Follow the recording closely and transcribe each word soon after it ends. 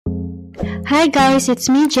Hi guys, it's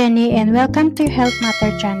me Jenny and welcome to Health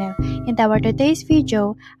Matter channel. In our today's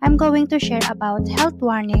video, I'm going to share about health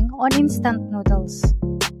warning on instant noodles.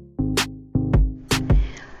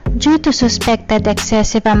 Due to suspected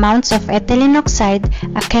excessive amounts of ethylene oxide,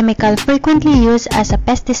 a chemical frequently used as a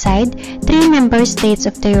pesticide, 3 member states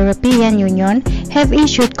of the European Union have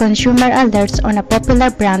issued consumer alerts on a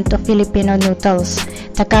popular brand of Filipino noodles.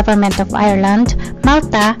 The government of Ireland,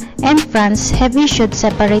 Malta, and France have issued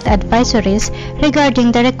separate advisories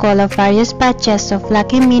regarding the recall of various batches of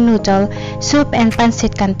luckyme noodle, soup, and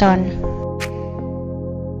Pancit Canton.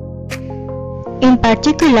 In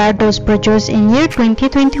particular, those produced in year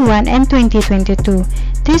 2021 and 2022.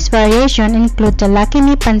 These variations include the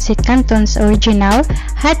luckyme Pancit Canton's original,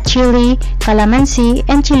 hot chili, calamansi,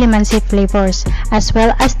 and chilimansi flavors, as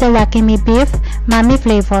well as the luckyme beef, mami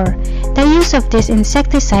flavor. The use of this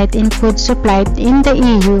insecticide in food supplied in the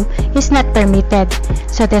EU is not permitted.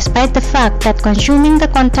 So despite the fact that consuming the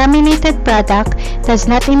contaminated product does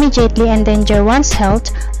not immediately endanger one's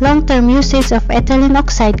health, long-term usage of ethylene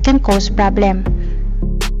oxide can cause problems.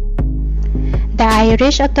 The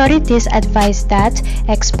Irish authorities advise that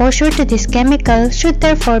exposure to this chemical should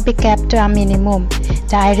therefore be kept to a minimum.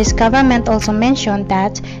 The Irish government also mentioned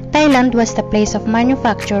that Thailand was the place of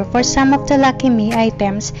manufacture for some of the luckyme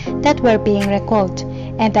items that were being recalled.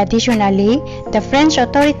 And additionally, the French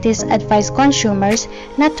authorities advise consumers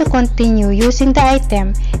not to continue using the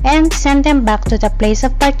item and send them back to the place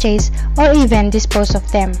of purchase or even dispose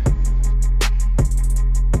of them.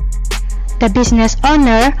 The business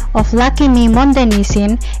owner of luckyme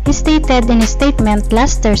Mondenisin stated in a statement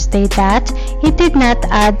last Thursday that it did not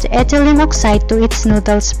add ethylene oxide to its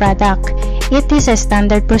noodles product. It is a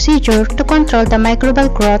standard procedure to control the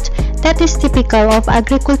microbial growth that is typical of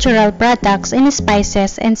agricultural products in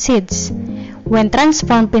spices and seeds. When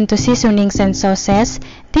transformed into seasonings and sauces,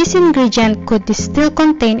 this ingredient could still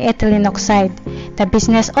contain ethylene oxide. The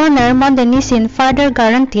business owner Mondenisin further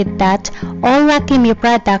guaranteed that all luckyme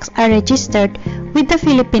products are registered with the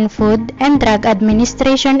Philippine Food and Drug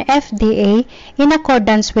Administration (FDA) in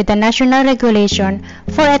accordance with the national regulation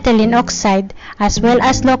for ethylene oxide as well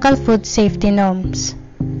as local food safety norms.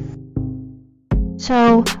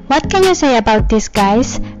 So, what can you say about this,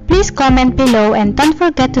 guys? Please comment below and don't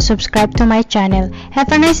forget to subscribe to my channel.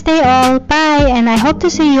 Have a nice day all, bye, and I hope to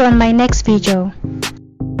see you on my next video.